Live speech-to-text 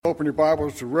Open your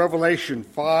Bibles to Revelation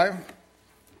 5.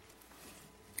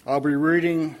 I'll be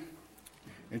reading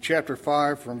in chapter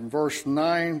 5 from verse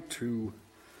 9 to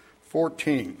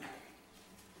 14.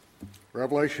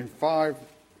 Revelation 5,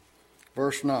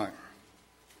 verse 9.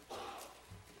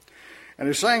 And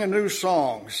he sang a new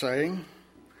song, saying,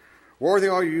 "Worthy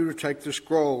are you to take the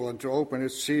scroll and to open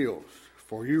its seals.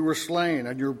 For you were slain,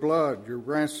 and your blood, your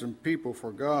ransomed people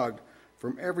for God,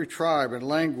 from every tribe and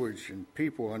language and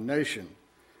people and nation.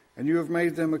 And you have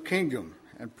made them a kingdom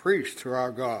and priests to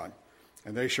our God,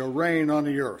 and they shall reign on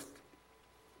the earth."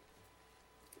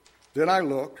 Then I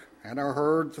looked, and I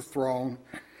heard the throne,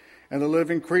 and the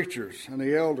living creatures, and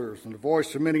the elders, and the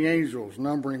voice of many angels,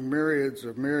 numbering myriads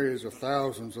of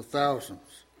thousands,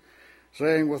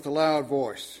 saying with a loud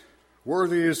voice,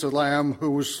 "Worthy is the Lamb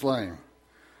who was slain,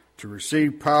 to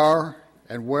receive power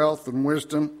and wealth and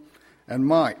wisdom and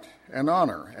might and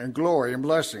honor and glory and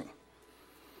blessing."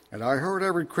 And I heard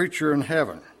every creature in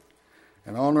heaven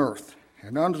and on earth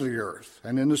and under the earth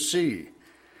and in the sea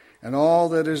and all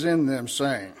that is in them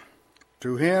saying,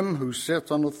 "To him who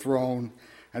sits on the throne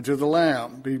and to the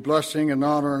Lamb be blessing and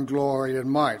honor and glory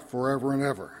and might forever and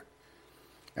ever."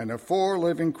 And the four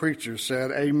living creatures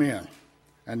said, "Amen."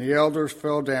 And the elders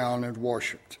fell down and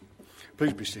worshipped.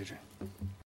 Please be seated.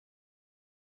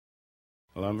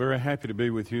 Well, I'm very happy to be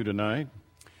with you tonight.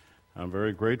 I'm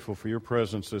very grateful for your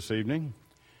presence this evening.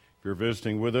 If you're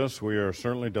visiting with us, we are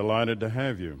certainly delighted to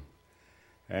have you.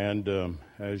 And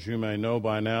as you may know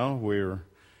by now, we're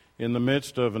in the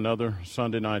midst of another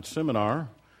Sunday night seminar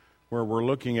where we're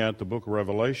looking at the book of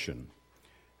Revelation.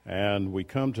 And we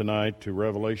come tonight to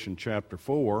Revelation chapter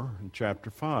 4 and chapter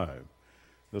 5.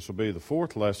 This will be the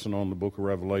fourth lesson on the book of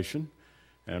Revelation,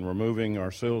 and we're moving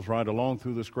ourselves right along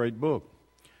through this great book.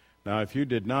 Now, if you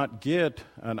did not get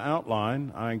an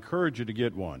outline, I encourage you to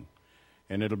get one.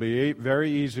 And it'll be very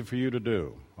easy for you to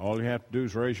do. All you have to do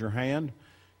is raise your hand,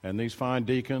 and these fine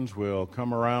deacons will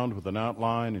come around with an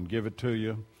outline and give it to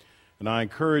you. And I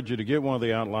encourage you to get one of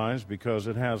the outlines because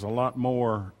it has a lot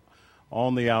more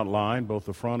on the outline, both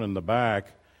the front and the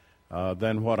back,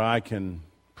 than what I can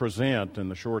present in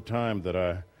the short time that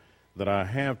I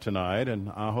have tonight. And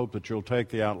I hope that you'll take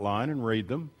the outline and read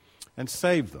them and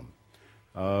save them.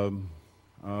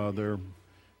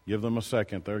 Give them a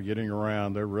second. They're getting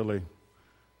around. They're really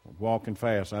walking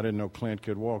fast. I didn't know Clint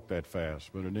could walk that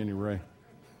fast, but at any rate.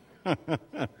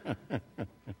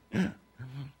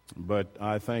 But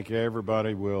I think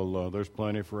everybody will, there's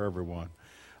plenty for everyone.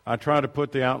 I try to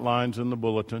put the outlines in the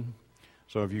bulletin.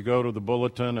 So if you go to the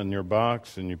bulletin in your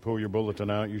box and you pull your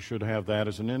bulletin out, you should have that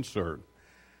as an insert.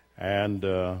 And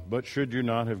but should you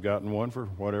not have gotten one for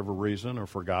whatever reason or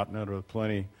forgotten it, there's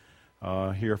plenty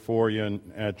here for you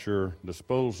and at your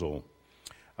disposal.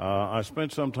 I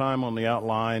spent some time on the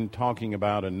outline talking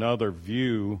about another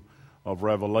view of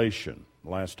Revelation.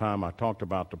 Last time I talked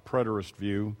about the preterist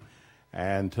view,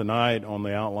 and tonight on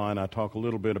the outline I talk a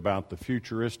little bit about the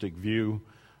futuristic view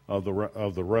of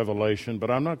the Revelation,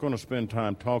 but I'm not going to spend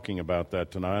time talking about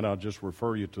that tonight. I'll just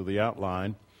refer you to the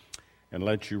outline and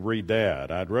let you read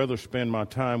that. I'd rather spend my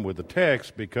time with the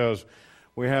text because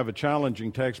we have a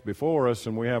challenging text before us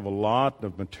and we have a lot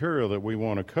of material that we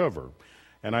want to cover.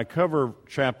 And I cover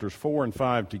chapters 4 and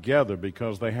 5 together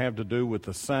because they have to do with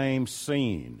the same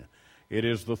scene. It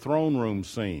is the throne room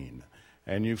scene.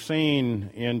 And you've seen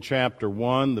in chapter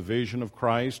 1 the vision of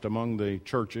Christ among the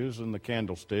churches and the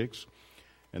candlesticks.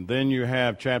 And then you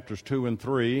have chapters 2 and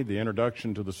 3, the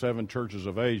introduction to the 7 churches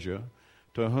of Asia,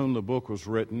 to whom the book was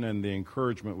written and the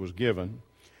encouragement was given.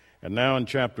 And now in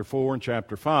chapter 4 and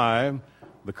chapter 5,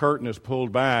 the curtain is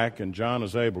pulled back and John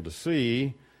is able to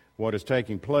see what is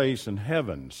taking place in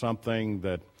heaven, something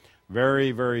that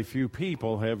very, very few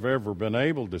people have ever been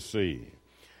able to see.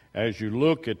 As you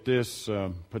look at this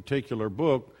particular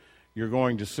book, you're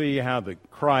going to see how the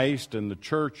Christ and the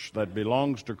church that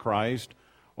belongs to Christ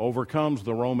overcomes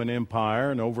the Roman Empire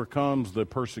and overcomes the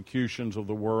persecutions of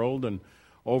the world and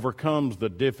overcomes the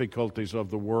difficulties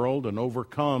of the world and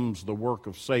overcomes the work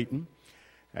of Satan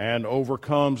and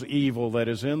overcomes evil that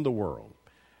is in the world.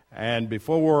 And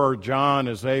before John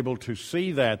is able to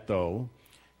see that, though,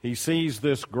 he sees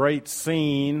this great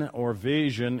scene or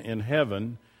vision in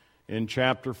heaven in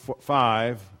chapter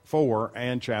 4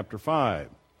 and chapter 5.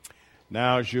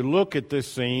 Now, as you look at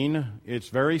this scene, it's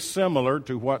very similar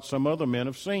to what some other men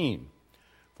have seen.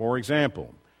 For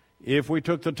example, if we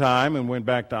took the time and went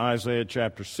back to Isaiah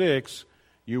chapter 6,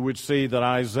 you would see that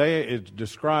Isaiah is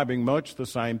describing much the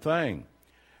same thing.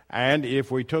 And if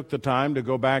we took the time to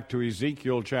go back to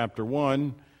Ezekiel chapter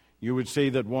 1, you would see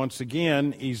that once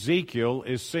again Ezekiel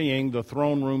is seeing the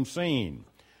throne room scene.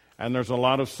 And there's a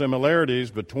lot of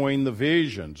similarities between the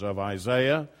visions of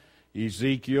Isaiah,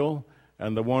 Ezekiel,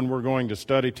 and the one we're going to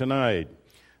study tonight.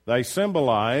 They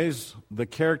symbolize the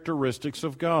characteristics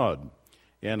of God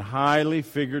in highly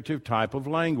figurative type of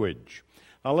language.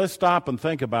 Now let's stop and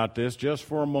think about this just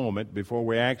for a moment before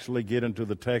we actually get into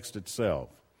the text itself.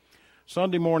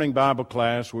 Sunday morning Bible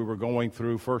class, we were going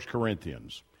through 1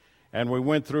 Corinthians. And we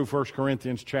went through 1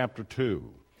 Corinthians chapter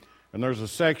 2. And there's a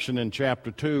section in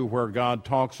chapter 2 where God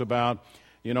talks about,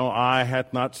 eye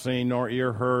hath not seen, nor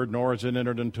ear heard, nor has it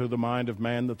entered into the mind of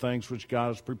man the things which God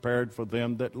has prepared for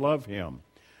them that love him.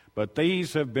 But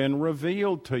these have been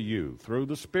revealed to you through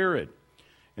the Spirit.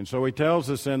 And so he tells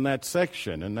us in that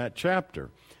section, in that chapter,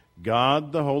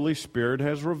 God, the Holy Spirit,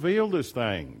 has revealed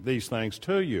these things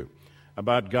to you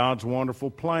about God's wonderful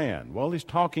plan. Well, he's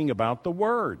talking about the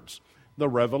words, the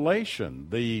revelation,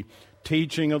 the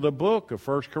teaching of the book of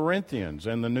 1 Corinthians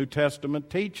and the New Testament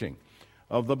teaching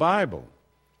of the Bible.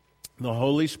 The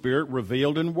Holy Spirit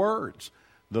revealed in words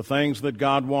the things that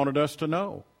God wanted us to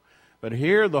know. But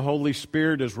here the Holy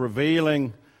Spirit is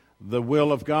revealing the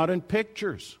will of God in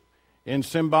pictures, in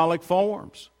symbolic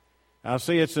forms. Now,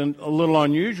 see, it's a little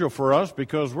unusual for us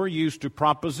because we're used to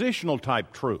propositional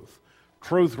type truth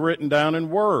written down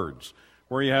in words,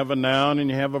 where you have a noun and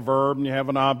you have a verb and you have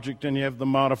an object and you have the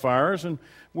modifiers, and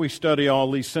we study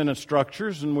all these sentence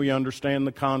structures and we understand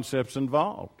the concepts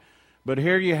involved. But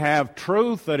here you have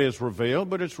truth that is revealed,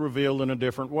 but it's revealed in a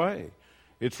different way.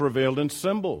 It's revealed in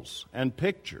symbols and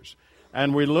pictures.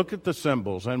 And we look at the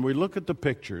symbols and we look at the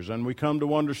pictures and we come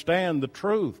to understand the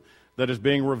truth that is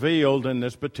being revealed in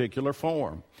this particular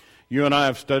form. You and I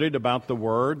have studied about the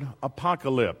word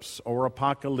apocalypse or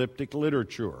apocalyptic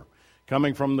literature,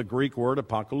 coming from the Greek word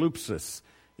apokalypsis.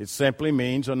 It simply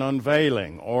means an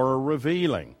unveiling or a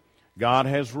revealing. God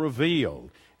has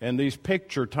revealed in these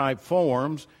picture-type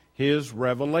forms His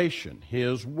revelation,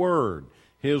 His word,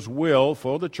 His will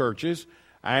for the churches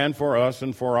and for us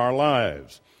and for our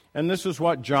lives. And this is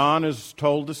what John is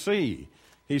told to see.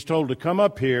 He's told to come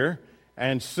up here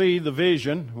and see the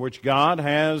vision which God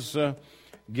has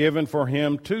given for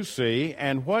him to see.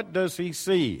 And what does he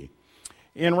see?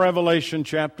 In Revelation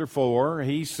chapter 4,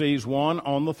 he sees one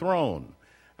on the throne.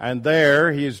 And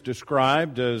there he is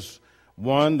described as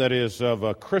one that is of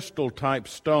a crystal-type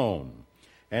stone.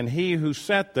 And he who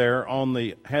sat there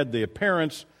had the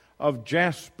appearance of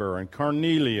jasper and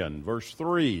carnelian. Verse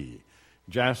 3.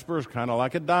 Jasper is kind of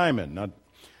like a diamond. Now,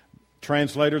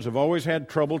 translators have always had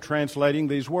trouble translating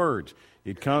these words.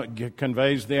 It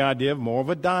conveys the idea of more of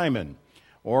a diamond.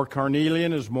 Or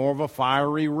carnelian is more of a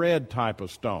fiery red type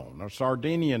of stone, or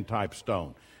Sardinian type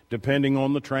stone, depending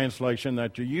on the translation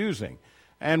that you're using.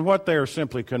 And what they are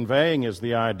simply conveying is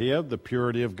the idea of the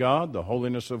purity of God, the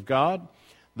holiness of God,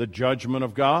 the judgment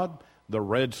of God, the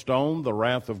red stone, the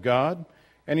wrath of God.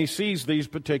 And he sees these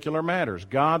particular matters,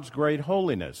 God's great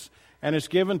holiness. And it's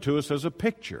given to us as a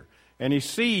picture. And he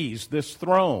sees this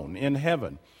throne in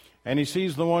heaven. And he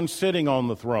sees the one sitting on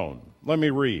the throne. Let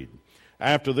me read.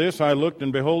 After this I looked,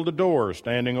 and behold, a door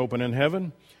standing open in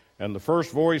heaven. And the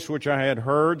first voice which I had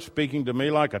heard, speaking to me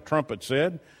like a trumpet,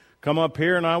 said, Come up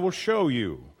here, and I will show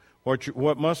you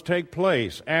what must take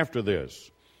place after this.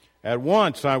 At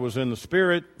once I was in the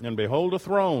Spirit, and behold, a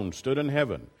throne stood in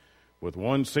heaven, with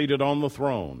one seated on the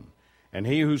throne. And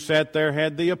he who sat there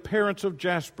had the appearance of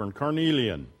jasper and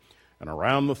carnelian. And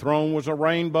around the throne was a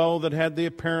rainbow that had the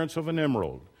appearance of an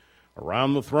emerald.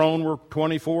 Around the throne were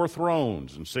 24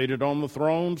 thrones, and seated on the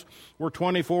thrones were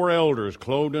 24 elders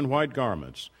clothed in white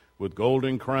garments, with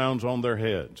golden crowns on their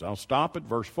heads. I'll stop at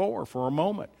verse 4 for a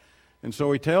moment. And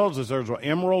so he tells us there's an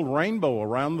emerald rainbow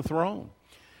around the throne.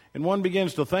 And one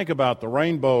begins to think about the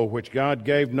rainbow which God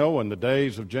gave Noah in the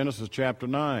days of Genesis chapter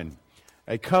 9,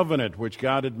 a covenant which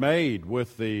God had made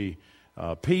with the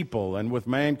people and with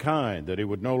mankind, that he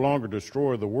would no longer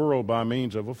destroy the world by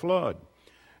means of a flood.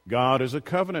 God is a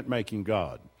covenant-making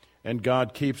God, and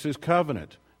God keeps his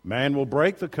covenant. Man will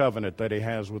break the covenant that he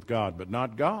has with God, but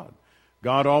not God.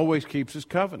 God always keeps his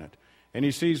covenant. And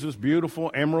he sees this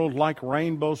beautiful emerald-like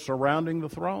rainbow surrounding the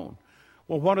throne.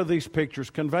 Well, what are these pictures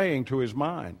conveying to his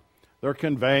mind? They're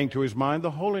conveying to his mind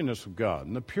the holiness of God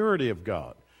and the purity of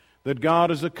God, that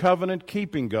God is a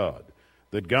covenant-keeping God,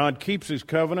 that God keeps his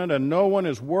covenant, and no one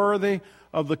is worthy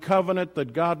of the covenant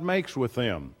that God makes with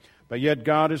them. But yet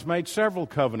God has made several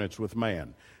covenants with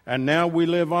man. And now we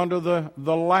live under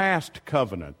the last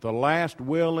covenant, the last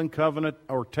will and covenant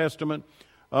or testament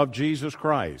of Jesus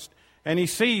Christ. And he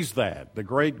sees that, the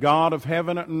great God of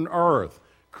heaven and earth,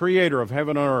 creator of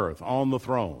heaven and earth, on the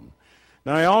throne.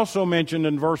 Now he also mentioned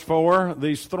in verse 4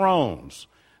 these thrones,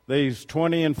 these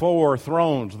 24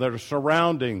 thrones that are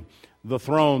surrounding the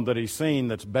throne that he's seen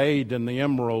that's bathed in the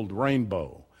emerald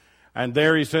rainbow. And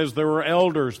there he says there were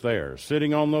elders there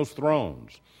sitting on those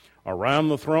thrones. Around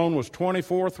the throne was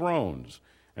 24 thrones,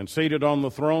 and seated on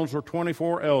the thrones were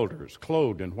 24 elders,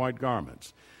 clothed in white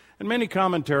garments. And many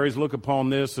commentaries look upon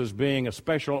this as being a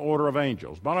special order of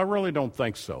angels, but I really don't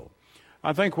think so.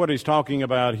 I think what he's talking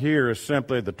about here is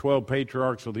simply the 12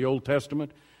 patriarchs of the Old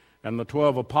Testament and the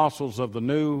 12 apostles of the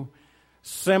New,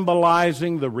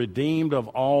 symbolizing the redeemed of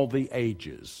all the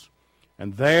ages.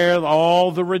 And there,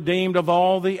 all the redeemed of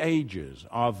all the ages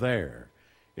are there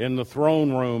in the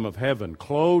throne room of heaven,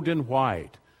 clothed in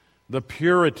white, the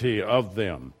purity of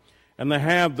them. And they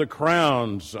have the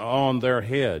crowns on their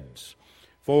heads.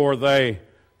 For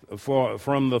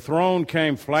from the throne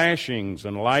came flashings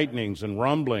and lightnings and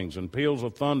rumblings and peals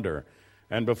of thunder.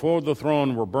 And before the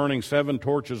throne were burning 7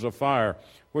 torches of fire,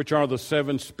 which are the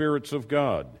 7 spirits of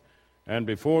God. And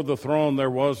before the throne there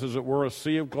was, as it were, a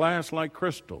sea of glass like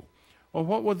crystal. Well,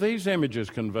 what would these images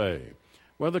convey?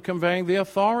 Well, they're conveying the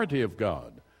authority of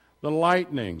God, the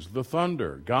lightnings, the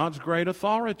thunder, God's great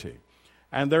authority.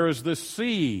 And there is this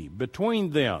sea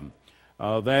between them,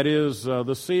 that is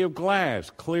the sea of glass,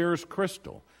 clear as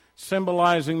crystal,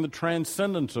 symbolizing the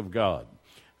transcendence of God.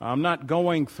 I'm not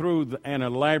going through an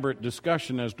elaborate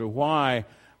discussion as to why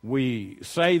we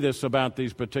say this about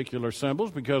these particular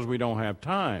symbols, because we don't have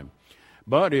time.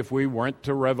 But if we went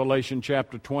to Revelation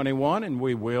chapter 21, and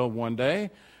we will one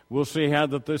day, we'll see how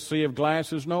that this sea of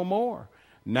glass is no more.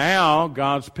 Now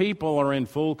God's people are in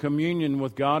full communion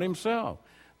with God himself.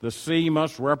 The sea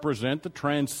must represent the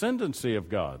transcendency of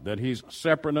God, that he's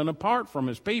separate and apart from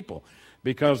his people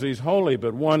because he's holy.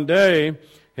 But one day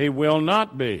he will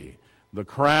not be. The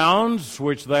crowns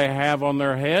which they have on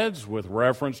their heads, with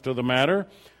reference to the matter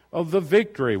of the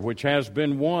victory which has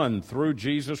been won through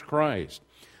Jesus Christ.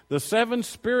 The 7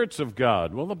 spirits of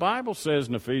God. Well, the Bible says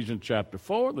in Ephesians chapter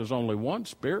 4, there's only one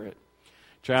Spirit.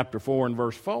 Chapter 4 and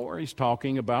verse 4, he's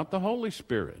talking about the Holy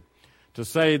Spirit. To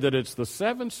say that it's the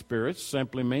 7 spirits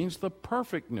simply means the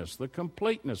perfectness, the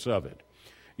completeness of it.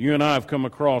 You and I have come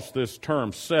across this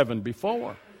term 7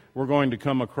 before. We're going to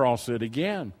come across it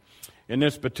again. In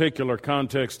this particular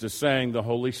context, is saying the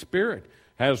Holy Spirit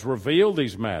has revealed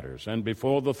these matters. And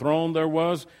before the throne there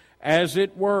was, as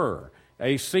it were,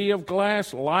 a sea of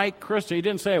glass like crystal. He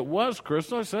didn't say it was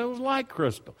crystal, he said it was like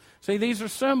crystal. See, these are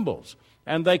symbols,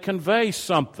 and they convey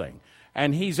something.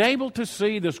 And he's able to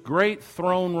see this great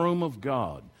throne room of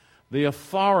God, the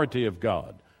authority of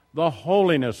God, the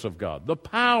holiness of God, the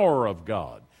power of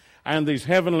God, and these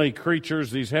heavenly creatures,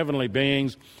 these heavenly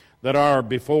beings that are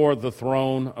before the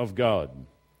throne of God.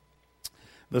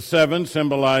 The 7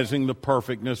 symbolizing the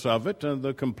perfectness of it and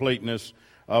the completeness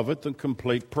of it, the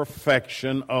complete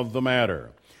perfection of the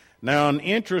matter. Now, an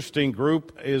interesting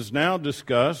group is now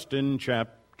discussed in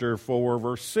chapter 4,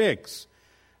 verse 6.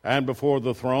 And before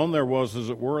the throne there was, as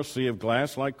it were, a sea of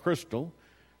glass like crystal,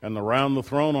 and around the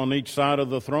throne on each side of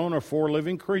the throne are 4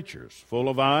 living creatures, full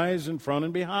of eyes in front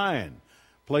and behind.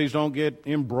 Please don't get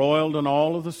embroiled in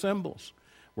all of the symbols.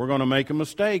 We're going to make a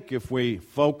mistake if we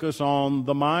focus on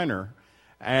the minor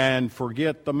and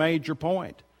forget the major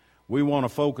point. We want to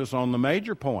focus on the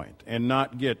major point and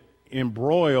not get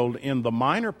embroiled in the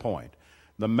minor point.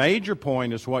 The major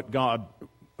point is what God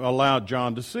allowed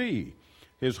John to see.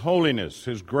 His holiness,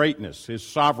 his greatness, his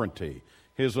sovereignty,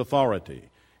 his authority.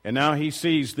 And now he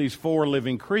sees these 4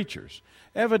 living creatures.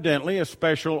 Evidently a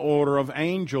special order of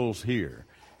angels here.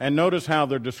 And notice how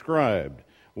they're described.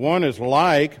 One is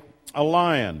like a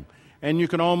lion. And you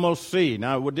can almost see.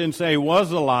 Now it didn't say he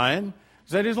was a lion.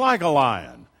 It said he's like a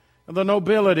lion. The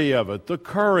nobility of it, the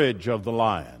courage of the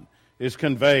lion is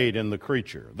conveyed in the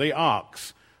creature. The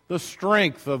ox, the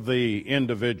strength of the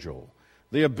individual.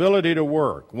 The ability to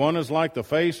work. One is like the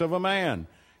face of a man.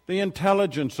 The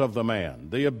intelligence of the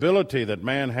man. The ability that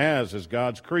man has as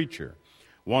God's creature.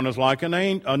 One is like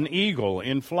an eagle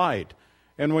in flight.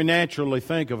 And we naturally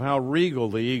think of how regal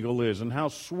the eagle is and how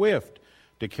swift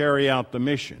to carry out the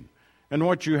mission. And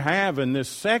what you have in this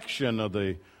section of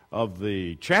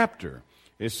the chapter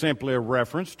is simply a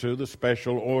reference to the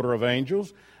special order of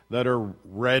angels that are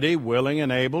ready, willing,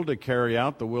 and able to carry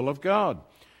out the will of God.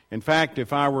 In fact,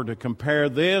 if I were to compare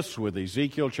this with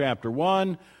Ezekiel chapter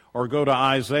 1 or go to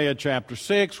Isaiah chapter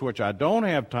 6, which I don't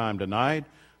have time tonight,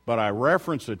 but I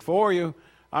reference it for you,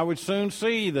 I would soon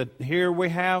see that here we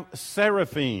have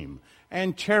seraphim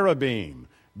and cherubim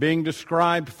being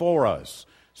described for us,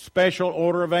 special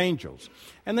order of angels.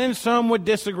 And then some would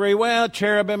disagree, well,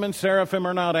 cherubim and seraphim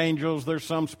are not angels, they're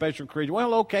some special creature.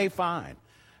 Well, okay, fine.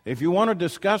 If you want to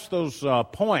discuss those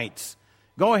points,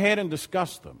 go ahead and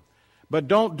discuss them. but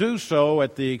don't do so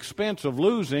at the expense of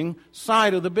losing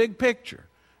sight of the big picture.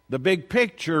 The big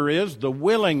picture is the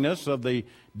willingness of the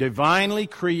divinely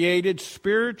created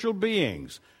spiritual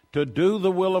beings to do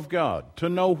the will of God, to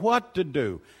know what to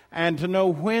do, and to know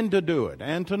when to do it,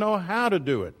 and to know how to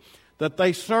do it, that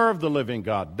they serve the living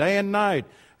God day and night,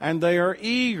 and they are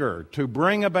eager to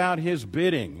bring about His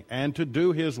bidding and to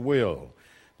do His will.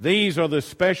 These are the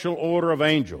special order of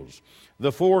angels,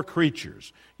 the four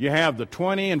creatures. You have the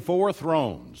 24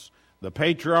 thrones, the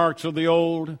patriarchs of the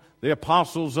old, the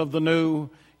apostles of the new.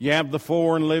 You have the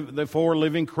four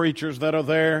living creatures that are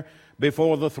there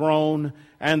before the throne,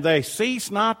 and they cease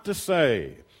not to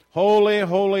say, Holy,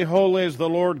 holy, holy is the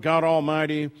Lord God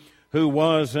Almighty, who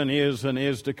was and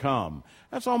is to come.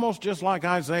 That's almost just like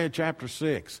Isaiah chapter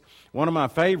 6, one of my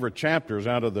favorite chapters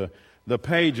out of the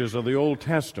pages of the Old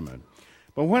Testament.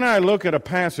 But when I look at a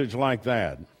passage like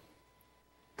that,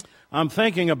 I'm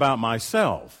thinking about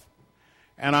myself,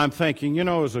 and I'm thinking,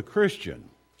 as a Christian,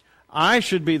 I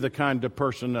should be the kind of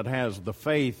person that has the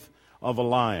faith of a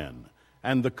lion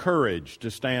and the courage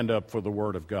to stand up for the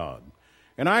Word of God.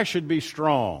 And I should be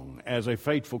strong as a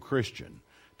faithful Christian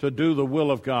to do the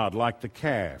will of God like the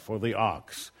calf or the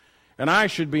ox. And I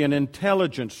should be an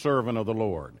intelligent servant of the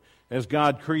Lord, as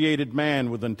God created man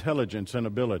with intelligence and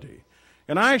ability.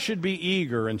 And I should be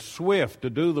eager and swift to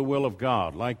do the will of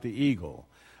God like the eagle,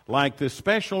 like the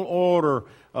special order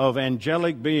of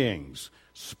angelic beings,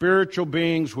 spiritual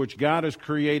beings which God has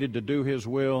created to do His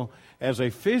will. As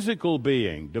a physical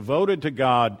being devoted to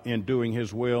God in doing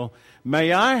His will,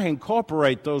 may I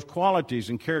incorporate those qualities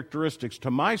and characteristics to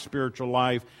my spiritual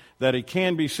life, that it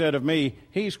can be said of me,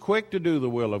 he's quick to do the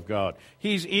will of God.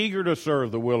 He's eager to serve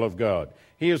the will of God.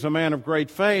 He is a man of great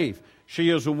faith.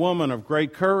 She is a woman of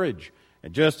great courage.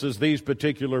 And just as these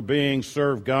particular beings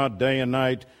serve God day and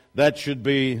night, that should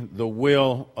be the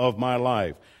will of my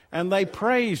life. And they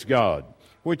praise God,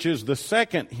 which is the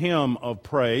second hymn of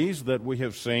praise that we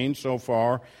have seen so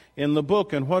far in the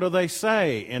book. And what do they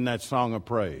say in that song of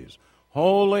praise?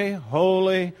 Holy,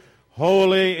 holy,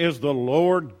 holy is the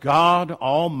Lord God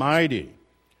Almighty,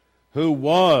 who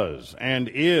was and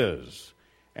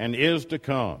is to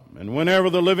come. And whenever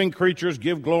the living creatures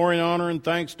give glory and honor and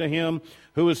thanks to Him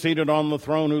who is seated on the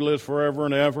throne, who lives forever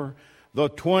and ever, the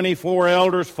 24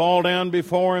 elders fall down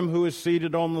before Him who is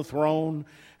seated on the throne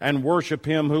and worship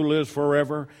Him who lives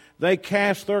forever. They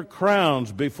cast their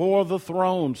crowns before the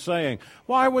throne, saying,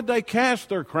 why would they cast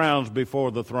their crowns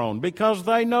before the throne? Because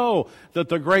they know that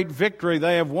the great victory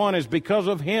they have won is because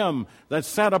of Him that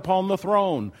sat upon the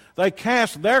throne. They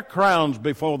cast their crowns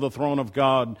before the throne of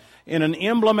God in an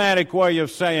emblematic way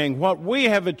of saying, what we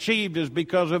have achieved is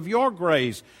because of Your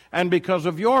grace and because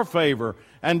of Your favor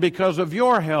and because of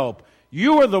Your help.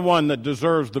 You are the one that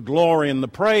deserves the glory and the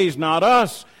praise, not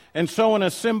us. And so in a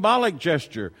symbolic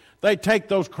gesture, they take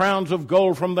those crowns of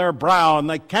gold from their brow and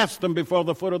they cast them before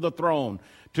the foot of the throne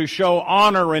to show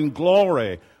honor and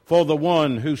glory for the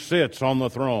one who sits on the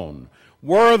throne.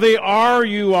 Worthy are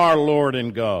You, our Lord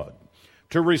and God,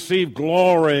 to receive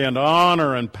glory and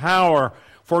honor and power,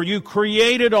 for You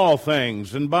created all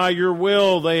things, and by Your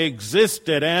will they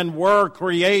existed and were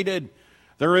created.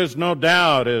 There is no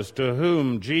doubt as to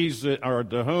whom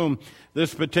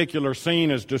this particular scene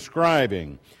is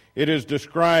describing. It is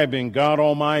describing God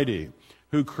Almighty,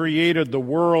 who created the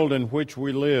world in which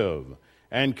we live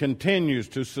and continues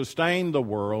to sustain the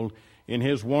world in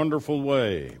His wonderful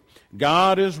way.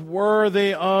 God is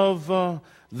worthy of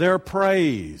their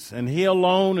praise, and He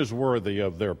alone is worthy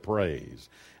of their praise.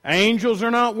 Angels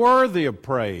are not worthy of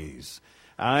praise.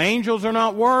 Angels are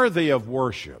not worthy of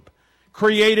worship.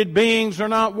 Created beings are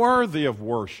not worthy of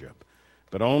worship.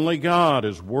 But only God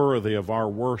is worthy of our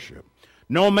worship.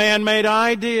 No man-made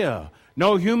idea,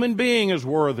 no human being is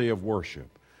worthy of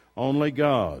worship. Only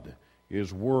God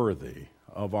is worthy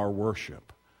of our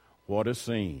worship. What a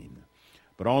scene.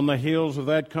 But on the heels of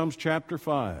that comes chapter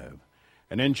 5.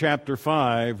 And in chapter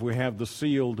 5 we have the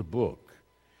sealed book.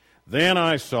 Then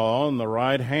I saw in the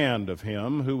right hand of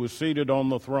Him who was seated on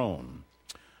the throne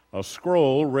a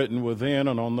scroll written within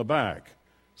and on the back,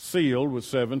 sealed with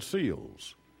 7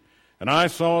 seals. And I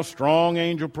saw a strong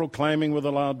angel proclaiming with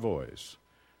a loud voice,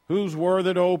 who's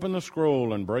worthy to open the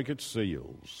scroll and break its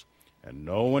seals? And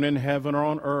no one in heaven or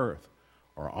on earth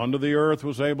or under the earth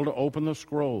was able to open the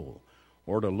scroll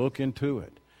or to look into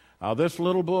it. Now, this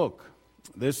little book,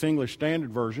 this English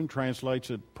Standard Version translates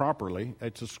it properly.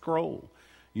 It's a scroll.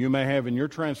 You may have in your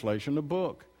translation a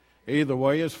book. Either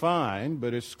way is fine,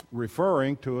 but it's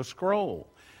referring to a scroll.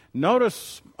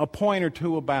 Notice a point or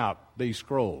two about these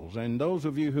scrolls. And those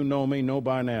of you who know me know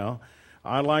by now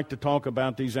I like to talk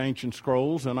about these ancient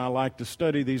scrolls, and I like to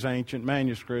study these ancient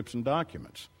manuscripts and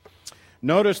documents.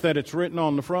 Notice that it's written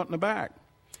on the front and the back.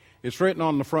 It's written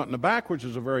on the front and the back, which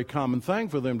is a very common thing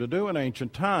for them to do in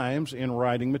ancient times in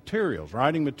writing materials.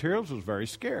 Writing materials was very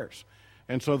scarce,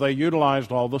 and so they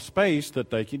utilized all the space that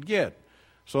they could get.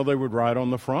 So they would write on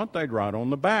the front, they'd write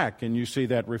on the back, and you see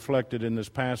that reflected in this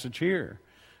passage here.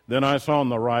 Then I saw on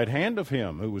the right hand of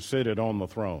him who was seated on the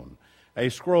throne a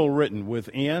scroll written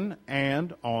within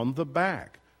and on the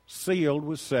back, sealed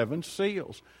with 7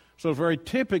 seals. So it's very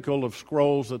typical of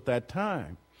scrolls at that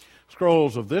time.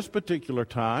 Scrolls of this particular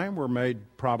time were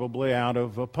made probably out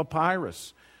of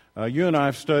papyrus. You and I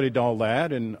have studied all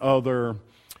that in other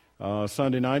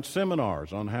Sunday night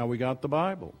seminars on how we got the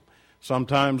Bible.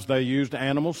 Sometimes they used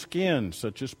animal skins,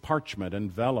 such as parchment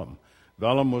and vellum.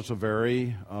 Vellum was a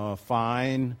very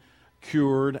fine,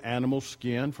 cured animal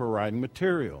skin for writing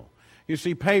material. You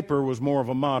see, paper was more of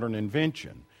a modern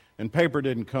invention, and paper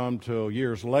didn't come till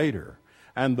years later.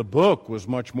 And the book was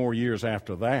much more years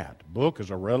after that. Book is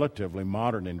a relatively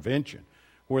modern invention,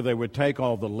 where they would take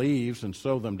all the leaves and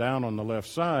sew them down on the left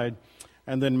side,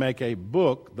 and then make a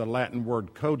book, the Latin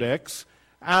word codex,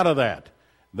 out of that.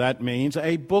 That means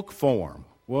a book form.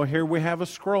 Well, here we have a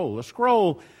scroll. A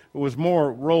scroll was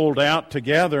more rolled out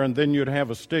together, and then you'd have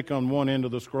a stick on one end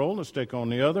of the scroll and a stick on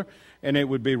the other, and it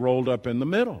would be rolled up in the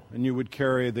middle, and you would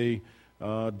carry the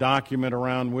document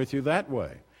around with you that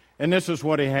way. And this is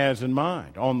what he has in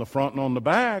mind. On the front and on the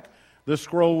back, this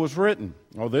scroll was written,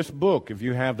 or this book, if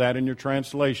you have that in your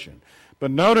translation.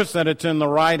 But notice that it's in the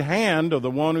right hand of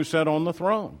the one who sat on the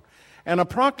throne. And a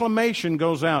proclamation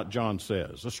goes out, John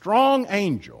says. A strong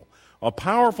angel, a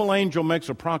powerful angel makes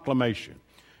a proclamation.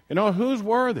 You know, who's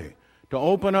worthy to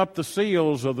open up the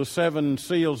seals of the 7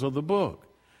 seals of the book?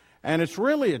 And it's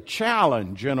really a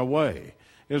challenge in a way.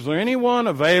 Is there anyone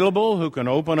available who can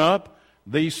open up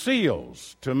these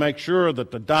seals to make sure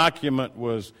that the document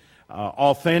was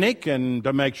authentic and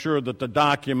to make sure that the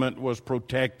document was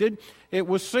protected? It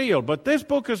was sealed. But this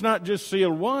book is not just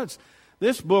sealed once.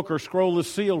 This book or scroll is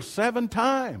sealed 7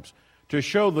 times to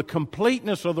show the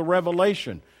completeness of the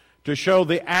revelation, to show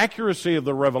the accuracy of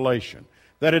the revelation,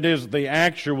 that it is the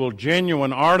actual,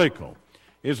 genuine article.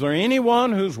 Is there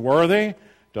anyone who's worthy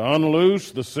to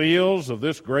unloose the seals of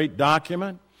this great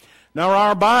document? Now,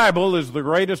 our Bible is the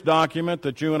greatest document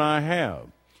that you and I have.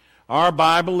 Our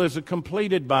Bible is a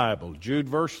completed Bible. Jude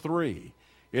verse 3.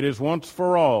 It is once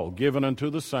for all given unto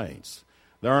the saints.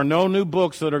 There are no new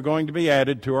books that are going to be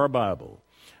added to our Bible.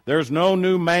 There's no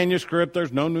new manuscript.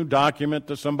 There's no new document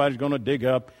that somebody's going to dig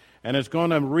up, and it's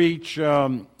going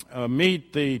to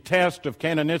meet the test of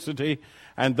canonicity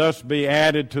and thus be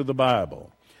added to the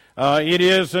Bible. It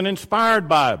is an inspired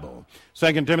Bible.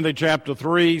 2 Timothy chapter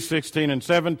 3, 16 and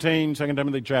 17, 2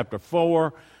 Timothy chapter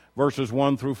 4, verses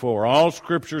 1 through 4. All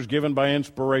Scripture is given by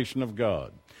inspiration of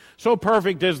God. So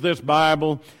perfect is this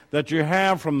Bible that you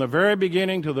have from the very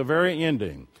beginning to the very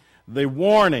ending the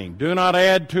warning, do not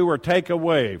add to or take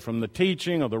away from the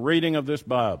teaching or the reading of this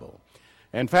Bible.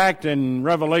 In fact, in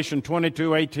Revelation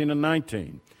 22, 18 and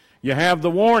 19, you have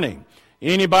the warning.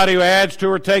 Anybody who adds to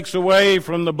or takes away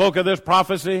from the book of this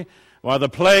prophecy, well, the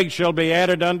plague shall be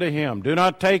added unto him. Do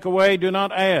not take away, do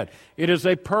not add. It is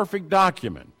a perfect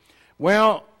document.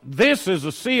 Well, this is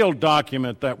a sealed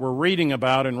document that we're reading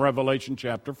about in Revelation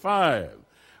chapter 5.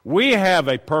 We have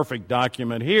a perfect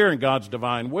document here in God's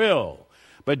divine will.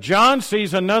 But John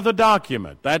sees another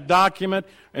document, that document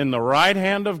in the right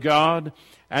hand of God,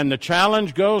 and the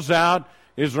challenge goes out,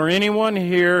 is there anyone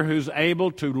here who's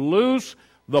able to loose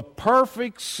the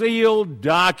perfect sealed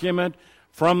document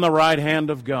from the right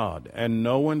hand of God? And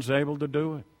no one's able to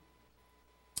do it.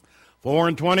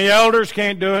 24 elders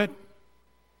can't do it.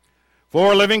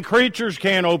 4 living creatures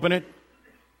can't open it.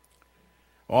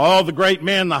 All the great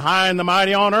men, the high and the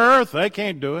mighty on earth, they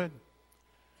can't do it.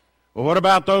 Well, what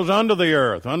about those under the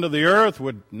earth? Under the earth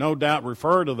would no doubt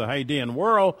refer to the Hadean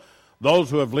world, those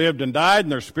who have lived and died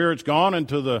and their spirits gone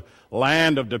into the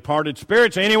land of departed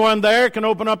spirits. Anyone there can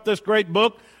open up this great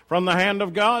book from the hand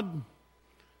of God?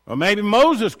 Well, maybe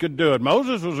Moses could do it.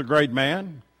 Moses was a great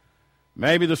man.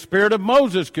 Maybe the spirit of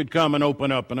Moses could come and open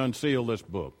up and unseal this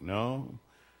book. No.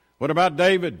 What about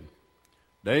David?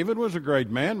 David was a great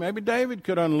man. Maybe David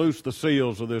could unloose the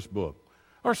seals of this book.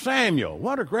 Or Samuel.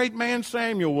 What a great man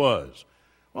Samuel was.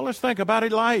 Well, let's think about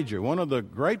Elijah, one of the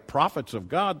great prophets of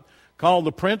God, called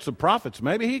the Prince of Prophets.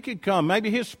 Maybe he could come. Maybe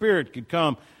his spirit could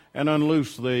come and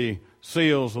unloose the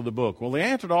seals of the book. Well, the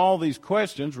answer to all these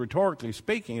questions, rhetorically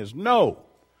speaking, is no.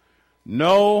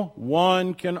 No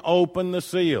one can open the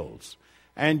seals.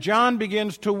 And John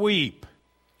begins to weep.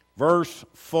 Verse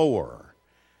 4.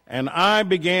 and I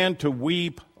began to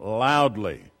weep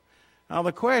loudly. Now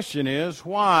the question is,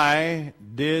 why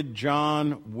did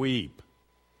John weep?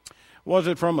 Was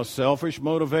it from a selfish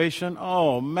motivation?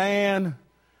 Oh man,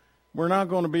 we're not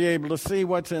going to be able to see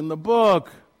what's in the book.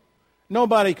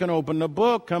 Nobody can open the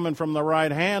book coming from the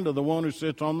right hand of the one who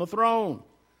sits on the throne.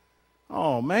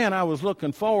 Oh man, I was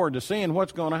looking forward to seeing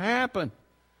what's going to happen.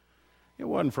 It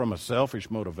wasn't from a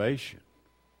selfish motivation.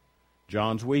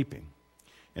 John's weeping.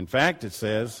 In fact, it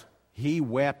says he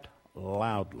wept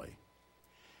loudly.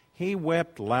 He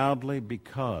wept loudly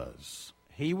because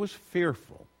he was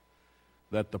fearful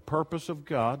that the purpose of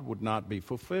God would not be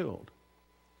fulfilled.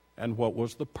 And what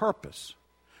was the purpose?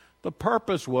 The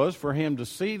purpose was for him to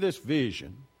see this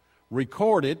vision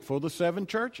recorded for the 7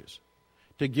 churches,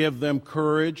 to give them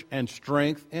courage and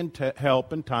strength and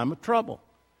help in time of trouble.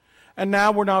 And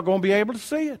now we're not going to be able to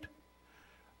see it.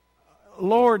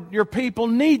 Lord, your people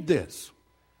need this.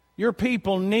 Your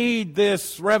people need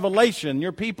this revelation.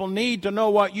 Your people need to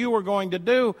know what you are going to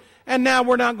do, and now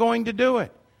we're not going to do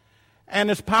it. And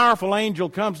this powerful angel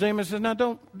comes to him and says, now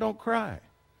don't cry.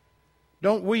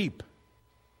 Don't weep.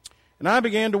 And I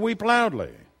began to weep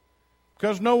loudly,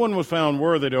 because no one was found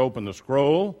worthy to open the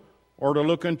scroll or to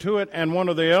look into it. And one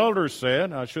of the elders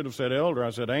said, I should have said elder,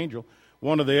 I said angel.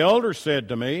 One of the elders said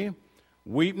to me,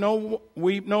 weep no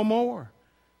more.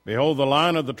 Behold, the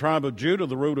Lion of the tribe of Judah,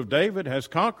 the root of David, has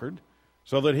conquered,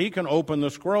 so that he can open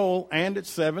the scroll and its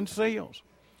 7 seals.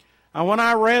 Now, when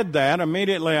I read that,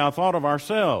 immediately I thought of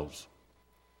ourselves.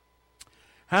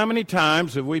 How many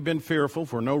times have we been fearful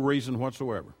for no reason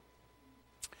whatsoever?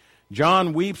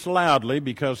 John weeps loudly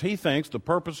because he thinks the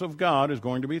purpose of God is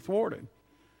going to be thwarted,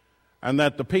 and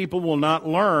that the people will not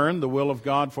learn the will of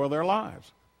God for their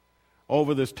lives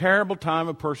over this terrible time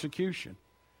of persecution.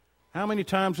 How many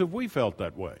times have we felt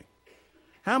that way?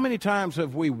 How many times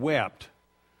have we wept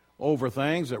over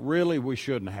things that really we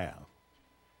shouldn't have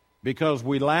because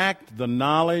we lacked the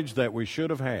knowledge that we should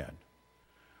have had,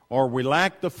 or we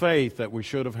lacked the faith that we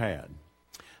should have had?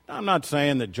 Now, I'm not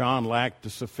saying that John lacked the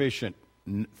sufficient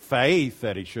faith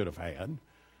that he should have had,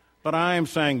 but I am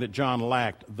saying that John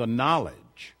lacked the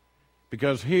knowledge,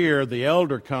 because here the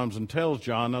elder comes and tells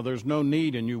John, now there's no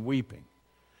need in you weeping.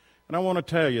 And I want to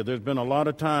tell you, there's been a lot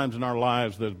of times in our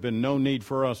lives there's been no need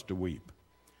for us to weep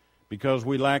because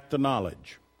we lack the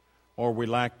knowledge or we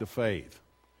lack the faith.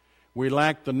 We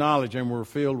lack the knowledge and we're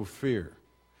filled with fear.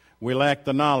 We lack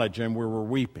the knowledge and we're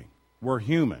weeping. We're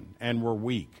human and we're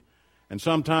weak. And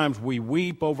sometimes we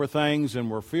weep over things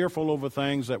and we're fearful over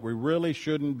things that we really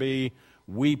shouldn't be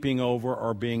weeping over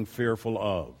or being fearful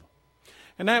of.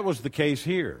 And that was the case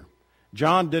here.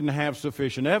 John didn't have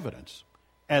sufficient evidence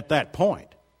at that point.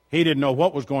 He didn't know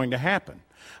what was going to happen.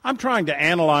 I'm trying to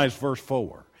analyze verse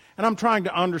 4, and I'm trying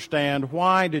to understand,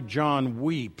 why did John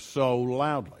weep so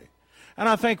loudly? And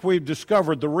I think we've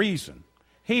discovered the reason.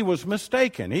 He was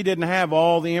mistaken. He didn't have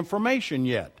all the information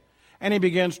yet. And he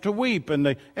begins to weep, and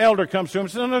the elder comes to him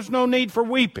and says, there's no need for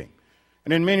weeping.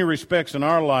 And in many respects in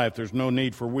our life, there's no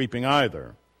need for weeping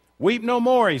either. Weep no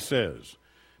more, he says.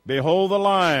 Behold, the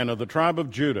Lion of the tribe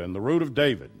of Judah and the root of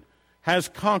David has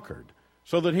conquered,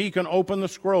 so that he can open the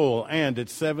scroll and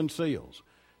its 7 seals.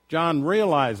 John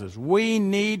realizes we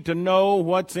need to know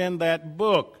what's in that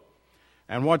book.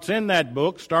 And what's in that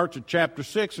book starts at chapter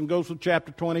 6 and goes to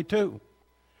chapter 22.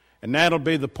 And that'll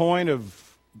be the point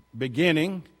of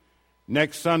beginning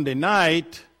next Sunday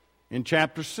night in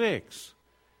chapter 6,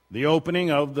 the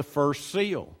opening of the first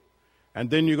seal. And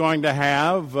then you're going to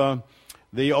have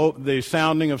the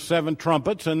sounding of 7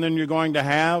 trumpets, and then you're going to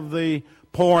have the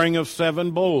pouring of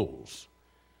 7 bowls.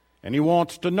 And he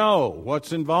wants to know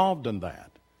what's involved in that.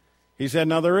 He said,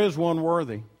 now there is one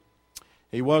worthy.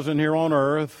 He wasn't here on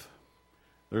earth.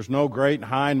 There's no great,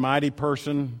 high, and mighty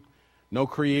person, no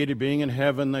created being in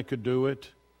heaven that could do it.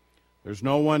 There's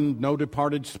no one, no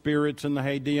departed spirits in the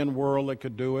Hadean world that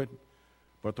could do it.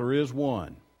 But there is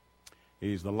one.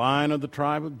 He's the Lion of the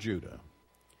tribe of Judah.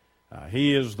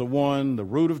 He is the one, the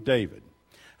root of David.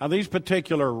 Now, these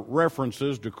particular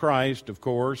references to Christ, of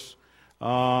course,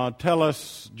 tell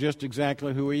us just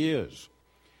exactly who he is.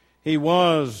 He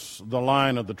was the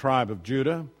Lion of the tribe of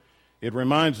Judah. It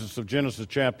reminds us of Genesis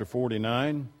chapter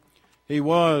 49. He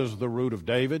was the root of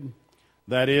David.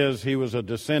 That is, he was a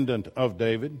descendant of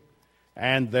David.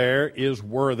 And there is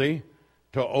worthy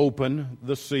to open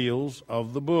the seals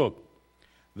of the book.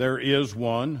 There is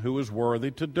one who is worthy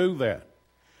to do that.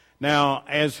 Now,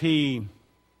 as he,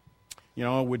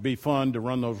 it would be fun to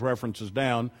run those references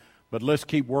down, but let's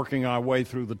keep working our way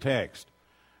through the text.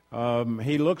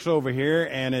 He looks over here,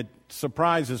 and it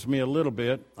surprises me a little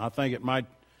bit. I think it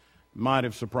might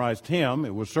have surprised him.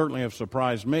 It would certainly have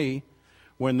surprised me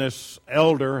when this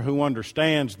elder who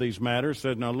understands these matters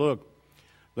said, now look,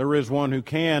 there is one who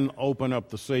can open up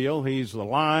the seal. He's the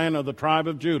Lion of the tribe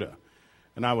of Judah.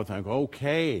 And I would think,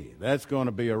 okay, that's going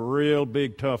to be a real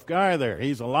big, tough guy there.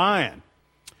 He's a lion.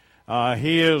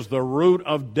 He is the root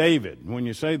of David. When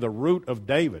you say the root of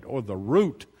David, or the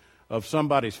root of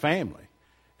somebody's family,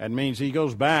 that means he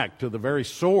goes back to the very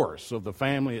source of the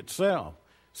family itself.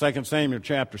 2 Samuel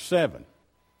chapter 7.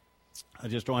 I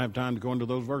just don't have time to go into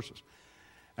those verses.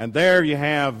 And there you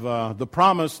have the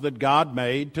promise that God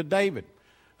made to David.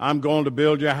 I'm going to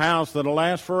build you a house that'll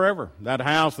last forever. That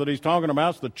house that he's talking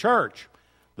about is the church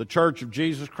of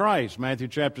Jesus Christ, Matthew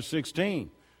chapter 16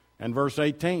 and verse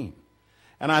 18.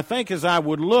 And I think as I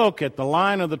would look at the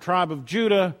Lion of the tribe of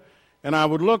Judah, and I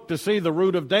would look to see the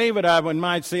root of David, I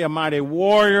might see a mighty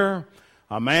warrior,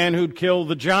 a man who'd killed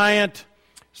the giant,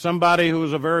 somebody who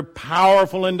was a very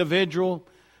powerful individual,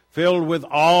 filled with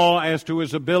awe as to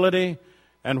his ability.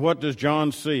 And what does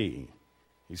John see?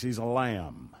 He sees a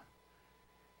lamb.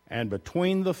 And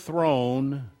between the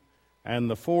throne and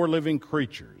the four living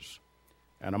creatures,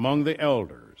 and among the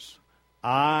elders,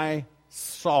 I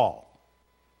saw.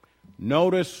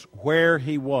 Notice where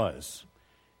he was.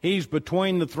 He's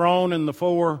between the throne and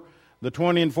the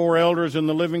 24 elders and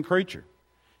the living creature.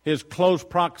 His close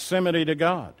proximity to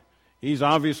God. He's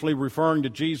obviously referring to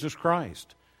Jesus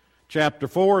Christ. Chapter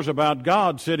 4 is about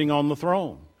God sitting on the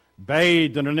throne,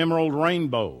 bathed in an emerald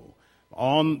rainbow,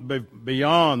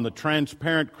 beyond the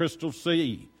transparent crystal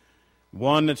sea,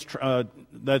 one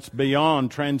that's beyond,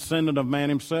 transcendent of man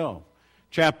himself.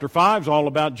 Chapter 5 is all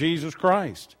about Jesus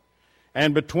Christ.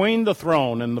 And between the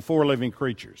throne and the four living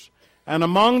creatures, and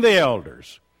among the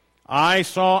elders, I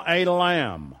saw a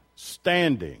lamb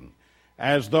standing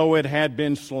as though it had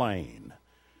been slain.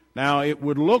 Now, it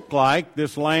would look like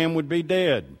this lamb would be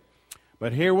dead.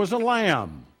 But here was a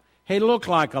lamb. He looked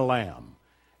like a lamb.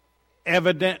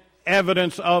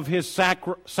 Evidence of his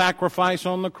sacrifice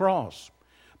on the cross.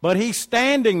 But he's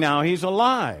standing now. He's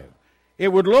alive. It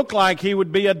would look like he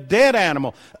would be a dead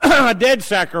animal, a dead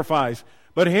sacrifice.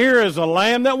 But here is a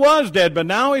lamb that was dead, but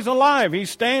now he's alive. He's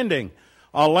standing.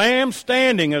 A lamb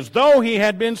standing as though he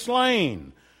had been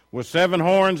slain, with 7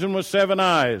 horns and with 7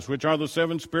 eyes, which are the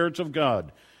 7 spirits of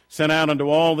God, sent out into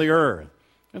all the earth.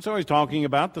 And so he's talking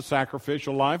about the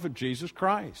sacrificial life of Jesus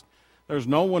Christ. There's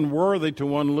no one worthy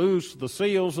to unloose the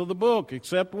seals of the book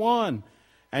except one.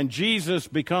 And Jesus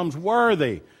becomes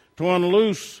worthy to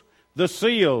unloose the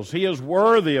seals. He is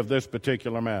worthy of this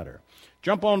particular matter.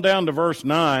 Jump on down to verse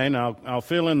 9. I'll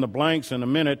fill in the blanks in a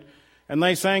minute. And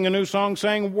they sang a new song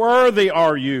saying, "Worthy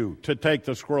are you to take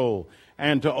the scroll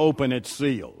and to open its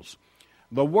seals."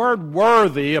 The word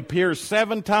worthy appears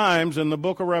 7 times in the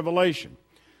book of Revelation.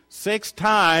 6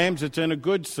 times it's in a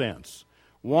good sense.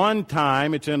 1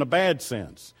 time it's in a bad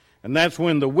sense. And that's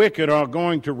when the wicked are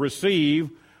going to receive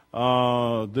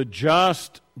the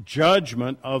just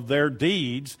judgment of their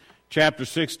deeds, chapter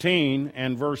 16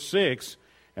 and verse 6.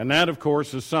 And that, of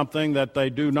course, is something that they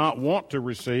do not want to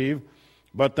receive,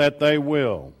 but that they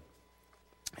will.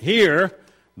 Here,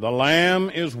 the Lamb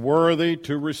is worthy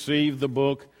to receive the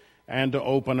book and to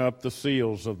open up the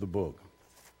seals of the book.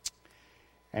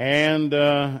 And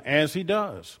as he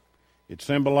does, it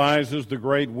symbolizes the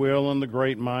great will and the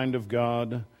great mind of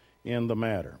God in the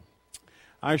matter.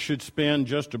 I should spend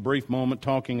just a brief moment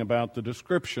talking about the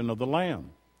description of the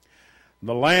Lamb.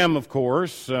 The Lamb, of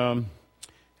course,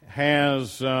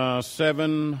 has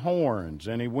 7 horns.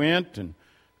 And he went, and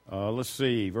let's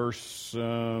see, verse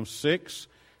 6,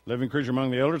 living creature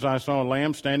among the elders, I saw a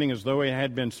lamb standing as though he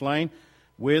had been slain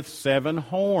with 7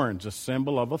 horns, a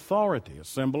symbol of authority, a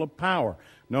symbol of power.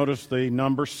 Notice the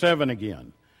number 7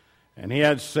 again. And he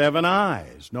had 7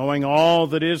 eyes, knowing all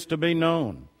that is to be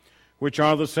known, which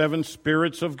are the 7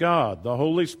 spirits of God, the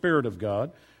Holy Spirit of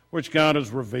God, which God has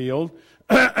revealed,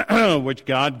 which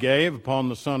God gave upon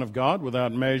the Son of God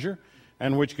without measure,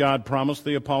 and which God promised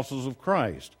the apostles of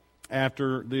Christ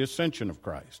after the ascension of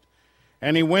Christ.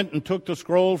 And he went and took the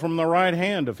scroll from the right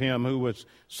hand of him who was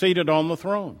seated on the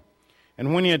throne.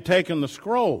 And when he had taken the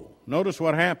scroll, notice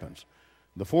what happens.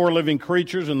 The 4 living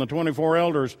creatures and the 24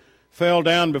 elders fell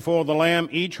down before the Lamb,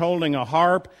 each holding a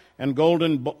harp and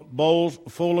golden bowls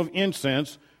full of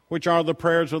incense, which are the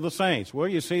prayers of the saints. Well,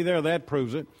 you see there, that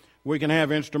proves it. We can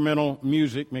have instrumental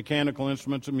music, mechanical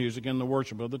instruments of music in the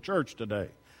worship of the church today.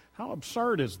 How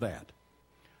absurd is that?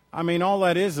 I mean, all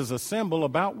that is a symbol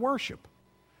about worship.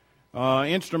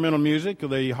 Instrumental music,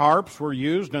 the harps were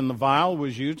used and the viol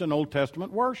was used in Old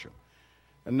Testament worship.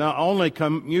 And the only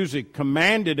music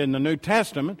commanded in the New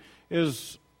Testament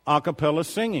is a cappella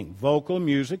singing, vocal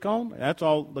music only. That's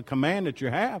all the command that you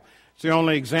have. It's the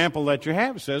only example that you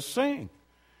have. It says sing.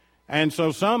 And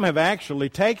so some have actually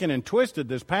taken and twisted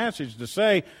this passage to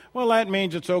say, well, that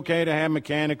means it's okay to have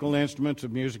mechanical instruments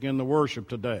of music in the worship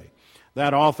today.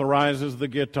 That authorizes the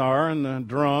guitar and the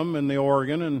drum and the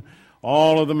organ and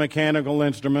all of the mechanical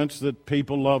instruments that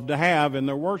people love to have in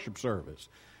their worship service.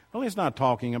 Well, he's not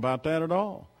talking about that at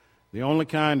all. The only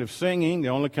kind of singing, the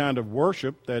only kind of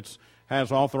worship that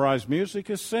has authorized music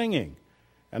is singing.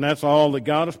 And that's all that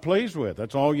God is pleased with.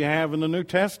 That's all you have in the New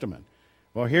Testament.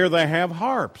 Well, here they have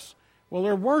harps. Well,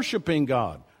 they're worshiping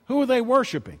God. Who are they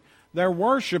worshiping? They're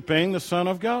worshiping the Son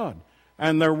of God.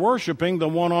 And they're worshiping the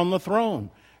one on the throne.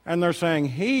 And they're saying,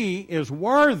 He is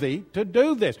worthy to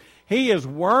do this. He is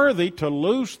worthy to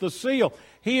loose the seal.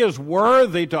 He is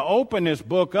worthy to open His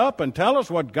book up and tell us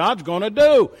what God's going to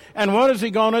do. And what is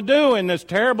He going to do in this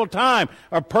terrible time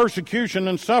of persecution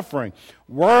and suffering?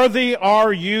 Worthy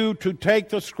are you to take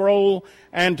the scroll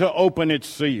and to open its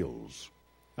seals.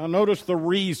 Now notice the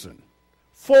reason.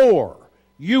 For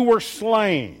you were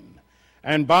slain,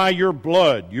 and by your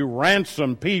blood you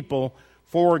ransomed people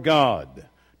for God.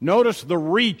 Notice the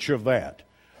reach of that.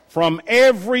 From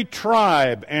every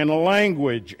tribe and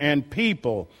language and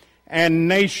people and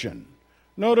nation.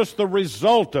 Notice the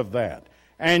result of that.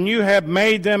 And you have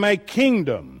made them a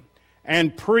kingdom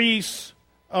and priests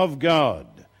of God.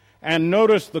 And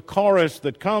notice the chorus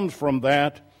that comes from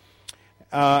that.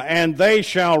 And they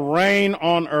shall reign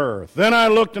on earth. Then I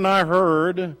looked and I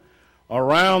heard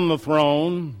around the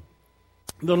throne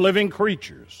the living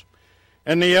creatures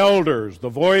and the elders, the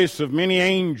voice of many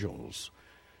angels,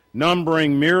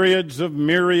 numbering myriads of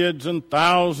myriads and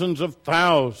thousands of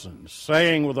thousands,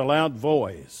 saying with a loud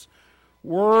voice,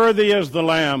 Worthy is the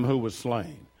Lamb who was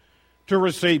slain, to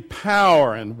receive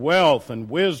power and wealth and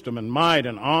wisdom and might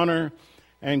and honor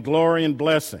and glory and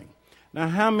blessing. Now,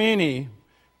 how many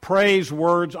praise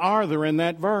words are there in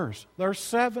that verse? There's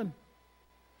 7.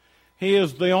 He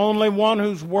is the only one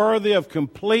who's worthy of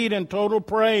complete and total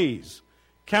praise.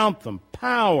 Count them.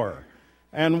 Power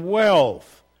and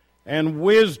wealth and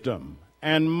wisdom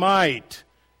and might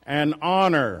and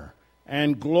honor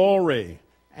and glory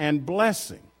and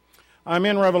blessing. I'm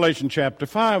in Revelation chapter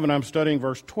 5 and I'm studying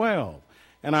verse 12.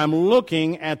 And I'm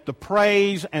looking at the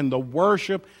praise and the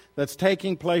worship that's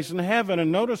taking place in heaven.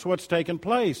 And notice what's taking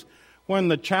place. When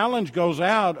the challenge goes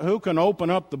out, who can open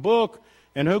up the book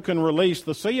and who can release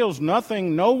the seals?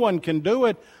 Nothing, no one can do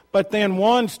it. But then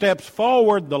one steps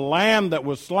forward, the Lamb that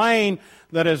was slain,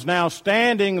 that is now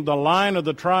standing, the Lion of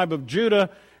the tribe of Judah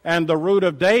and the root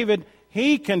of David.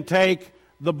 He can take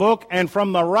the book, and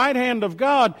from the right hand of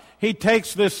God, He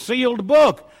takes this sealed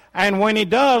book. And when He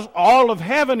does, all of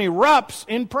heaven erupts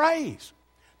in praise.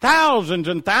 Thousands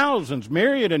and thousands,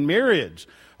 myriad and myriads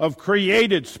of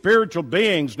created spiritual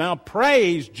beings now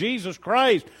praise Jesus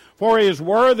Christ, for He is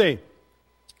worthy.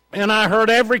 And I heard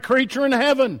every creature in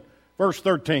heaven, verse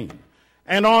 13,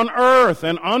 and on earth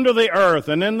and under the earth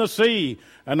and in the sea,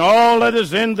 and all that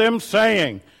is in them,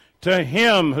 saying, To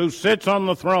Him who sits on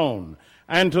the throne,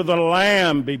 and to the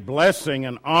Lamb be blessing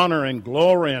and honor and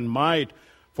glory and might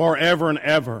forever and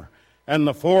ever. And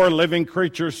the 4 living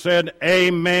creatures said,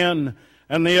 Amen.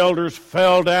 And the elders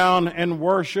fell down and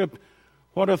worshiped.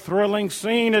 What a thrilling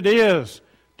scene it is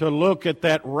to look at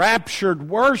that raptured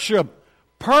worship,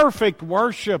 perfect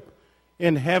worship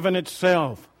in heaven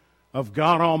itself of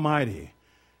God Almighty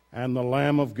and the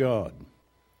Lamb of God.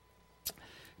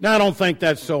 Now, I don't think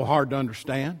that's so hard to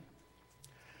understand.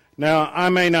 Now, I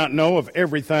may not know of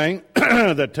everything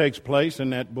that takes place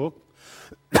in that book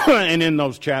and in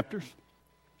those chapters.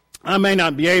 I may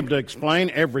not be able to explain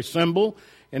every symbol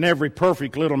and every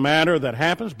perfect little matter that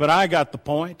happens, but I got the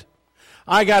point.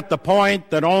 I got the point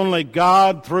that only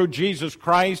God, through Jesus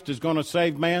Christ, is going to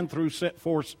save man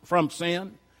from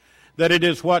sin. That it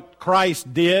is what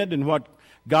Christ did and what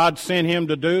God sent Him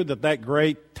to do, that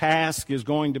great task is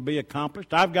going to be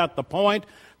accomplished. I've got the point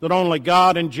that only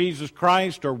God and Jesus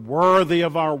Christ are worthy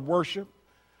of our worship.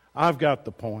 I've got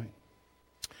the point.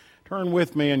 Turn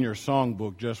with me in your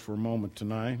songbook just for a moment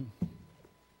tonight.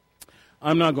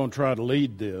 I'm not going to try to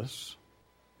lead this,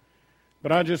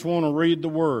 but I just want to read the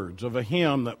words of a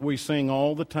hymn that we sing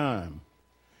all the time.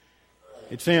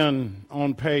 It's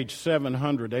on page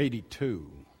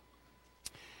 782.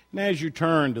 And as you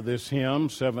turn to this hymn,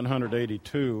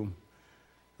 782,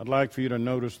 I'd like for you to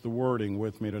notice the wording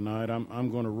with me tonight. I'm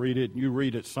going to read it. You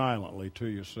read it silently to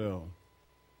yourself.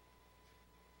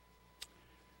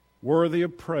 Worthy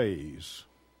of praise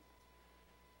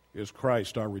is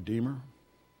Christ our Redeemer.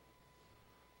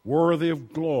 Worthy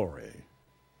of glory,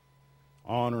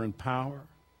 honor, and power.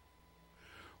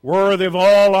 Worthy of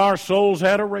all our soul's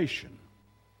adoration.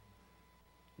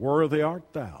 Worthy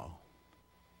art thou.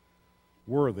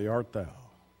 Worthy art thou.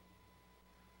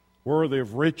 worthy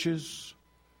of riches,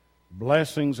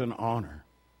 blessings, and honor,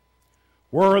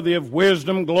 worthy of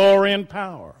wisdom, glory, and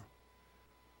power,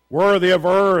 worthy of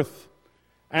earth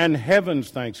and heaven's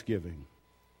thanksgiving.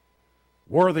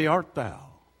 Worthy art thou.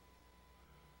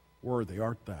 Worthy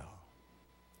art thou.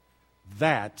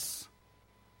 That's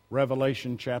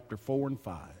Revelation chapter 4 and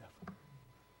 5.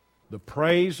 The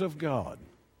praise of God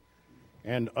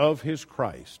and of His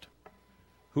Christ,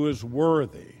 who is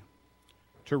worthy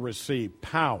to receive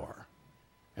power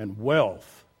and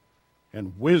wealth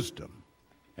and wisdom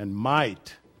and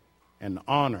might and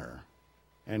honor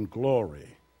and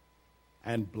glory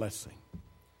and blessing.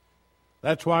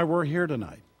 That's why we're here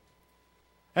tonight.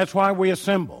 That's why we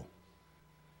assemble.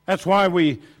 That's why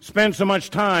we spend so much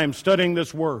time studying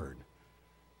this Word,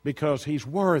 because He's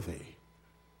worthy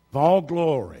of all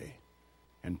glory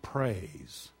and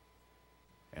praise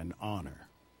and honor.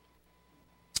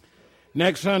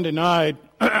 Next Sunday night,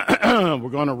 we're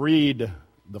going to read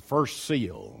the first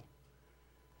seal,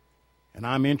 and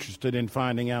I'm interested in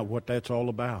finding out what that's all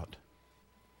about.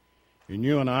 And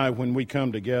you and I, when we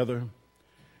come together,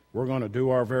 we're going to do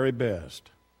our very best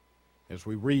as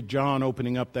we read John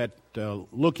opening up that,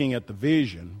 looking at the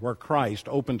vision where Christ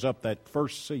opens up that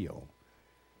first seal,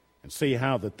 and see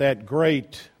how that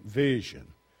great vision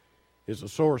is a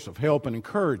source of help and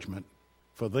encouragement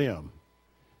for them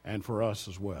and for us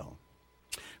as well.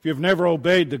 If you've never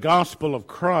obeyed the gospel of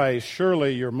Christ,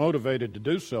 surely you're motivated to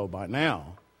do so by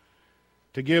now,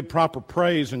 to give proper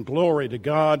praise and glory to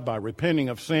God by repenting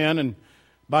of sin and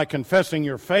by confessing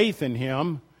your faith in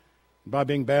Him, by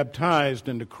being baptized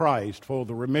into Christ for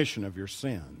the remission of your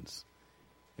sins.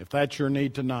 If that's your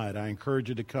need tonight, I encourage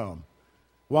you to come.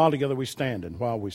 While together we stand and while we